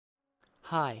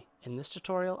Hi, in this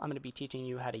tutorial I'm going to be teaching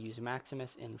you how to use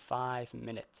Maximus in 5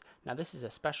 minutes. Now this is a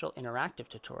special interactive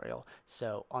tutorial,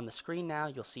 so on the screen now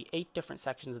you'll see 8 different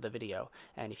sections of the video,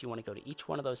 and if you want to go to each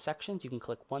one of those sections you can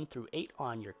click 1 through 8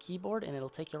 on your keyboard and it'll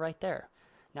take you right there.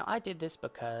 Now I did this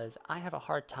because I have a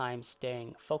hard time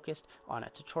staying focused on a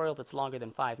tutorial that's longer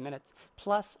than 5 minutes,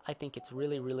 plus I think it's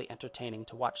really entertaining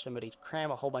to watch somebody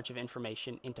cram a whole bunch of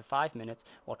information into 5 minutes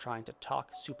while trying to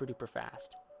talk super duper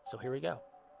fast. So here we go.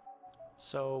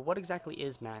 So what exactly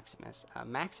is Maximus?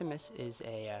 Maximus is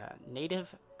a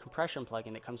native compression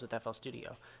plugin that comes with FL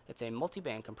Studio. It's a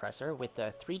multi-band compressor with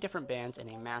 3 different bands and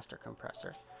a master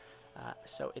compressor.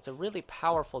 So it's a really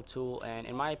powerful tool, and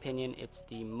in my opinion it's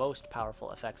the most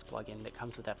powerful effects plugin that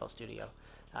comes with FL Studio.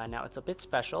 Now it's a bit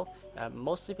special,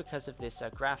 mostly because of this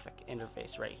graphic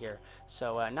interface right here.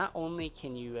 So not only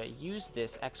can you use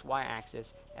this XY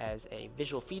axis as a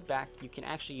visual feedback, you can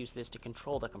actually use this to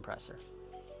control the compressor.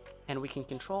 And we can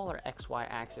control our XY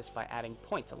axis by adding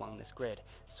points along this grid.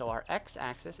 So our X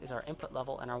axis is our input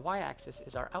level and our Y axis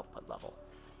is our output level.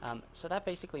 So that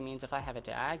basically means if I have a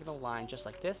diagonal line just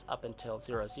like this up until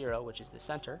 0, 0, which is the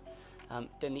center,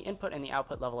 then the input and the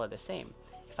output level are the same.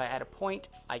 If I add a point,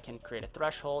 I can create a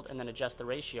threshold and then adjust the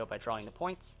ratio by drawing the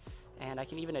points, and I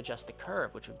can even adjust the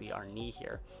curve, which would be our knee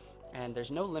here. And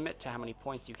there's no limit to how many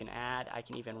points you can add. I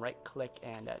can even right click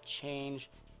and change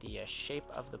the shape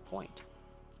of the point.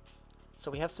 So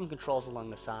we have some controls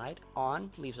along the side. On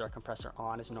leaves our compressor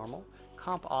on as normal.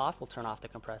 Comp off will turn off the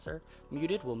compressor.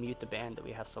 Muted will mute the band that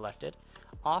we have selected.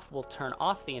 Off will turn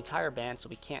off the entire band so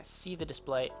we can't see the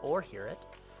display or hear it.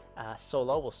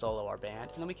 Solo will solo our band,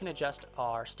 and then we can adjust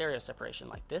our stereo separation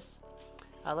like this.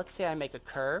 Let's say I make a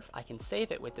curve. I can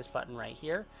save it with this button right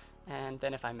here, and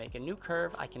then if I make a new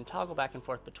curve I can toggle back and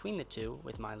forth between the two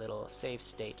with my little save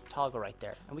state toggle right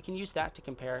there, and we can use that to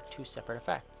compare 2 separate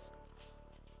effects.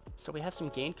 So we have some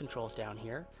gain controls down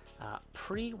here.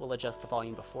 Pre will adjust the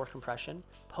volume before compression,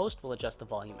 post will adjust the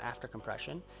volume after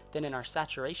compression. Then in our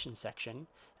saturation section,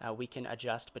 we can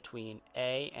adjust between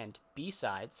A and B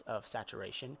sides of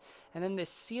saturation. And then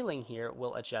this ceiling here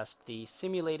will adjust the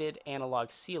simulated analog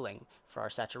ceiling for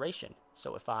our saturation.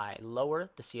 So if I lower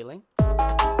the ceiling,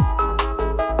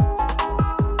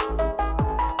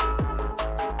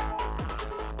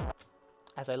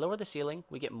 as I lower the ceiling,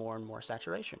 we get more and more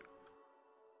saturation.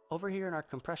 Over here in our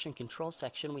compression control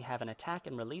section, we have an attack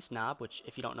and release knob, which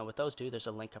if you don't know what those do, there's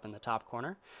a link up in the top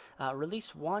corner.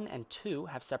 Release 1 and 2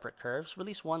 have separate curves.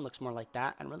 Release 1 looks more like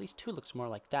that, and release 2 looks more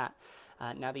like that.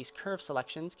 Now these curve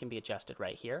selections can be adjusted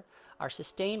right here. Our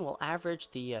sustain will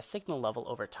average the signal level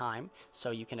over time,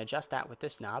 so you can adjust that with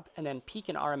this knob. And then peak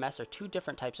and RMS are 2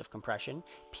 different types of compression.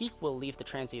 Peak will leave the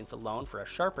transients alone for a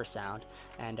sharper sound,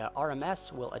 and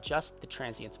RMS will adjust the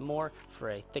transients more for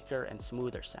a thicker and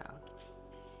smoother sound.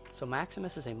 So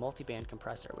Maximus is a multi-band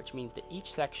compressor, which means that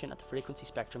each section of the frequency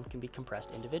spectrum can be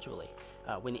compressed individually.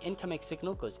 When the incoming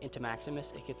signal goes into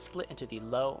Maximus, it gets split into the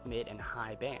low, mid, and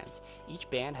high bands. Each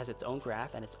band has its own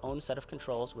graph and its own set of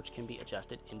controls which can be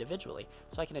adjusted individually.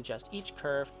 So I can adjust each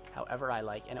curve however I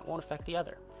like and it won't affect the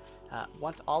other.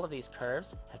 Once all of these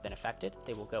curves have been affected,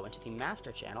 they will go into the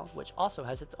master channel, which also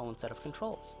has its own set of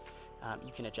controls.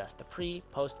 You can adjust the pre,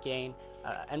 post gain,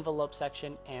 envelope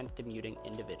section, and the muting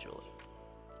individually.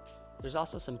 There's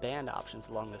also some band options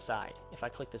along the side. If I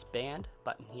click this band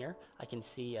button here, I can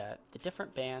see the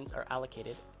different bands are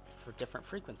allocated for different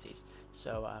frequencies.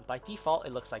 So by default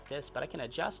it looks like this, but I can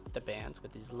adjust the bands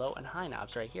with these low and high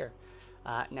knobs right here.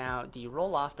 Now the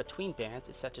roll off between bands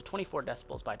is set to 24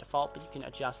 decibels by default, but you can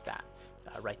adjust that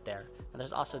right there. Now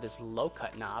there's also this low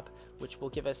cut knob, which will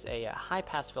give us a high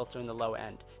pass filter in the low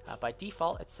end. By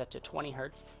default it's set to 20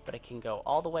 Hz, but it can go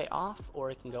all the way off or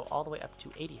it can go all the way up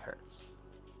to 80 Hz.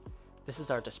 This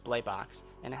is our display box,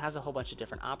 and it has a whole bunch of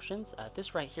different options.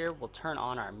 This right here will turn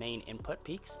on our main input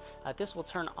peaks. This will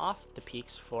turn off the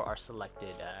peaks for our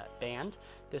selected band.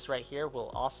 This right here will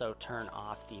also turn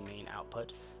off the main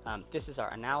output. This is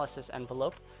our analysis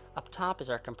envelope. Up top is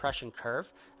our compression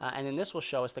curve, and then this will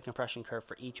show us the compression curve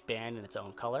for each band in its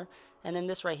own color. And then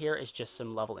this right here is just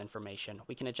some level information.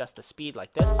 We can adjust the speed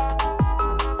like this.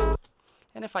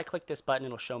 And if I click this button,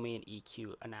 it'll show me an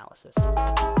EQ analysis.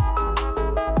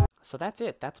 So that's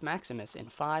it. That's Maximus in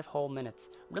 5 whole minutes.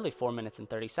 Really 4 minutes and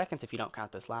 30 seconds if you don't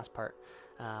count this last part.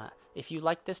 If you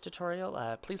liked this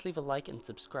tutorial, please leave a like and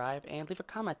subscribe, and leave a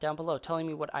comment down below telling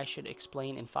me what I should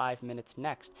explain in 5 minutes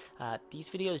next. These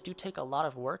videos do take a lot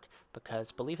of work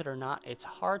because, believe it or not, it's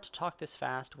hard to talk this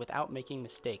fast without making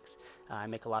mistakes. I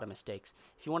make a lot of mistakes.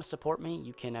 If you want to support me,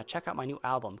 you can check out my new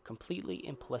album, Completely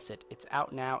Implicit. It's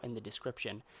out now in the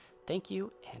description. Thank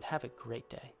you, and have a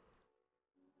great day.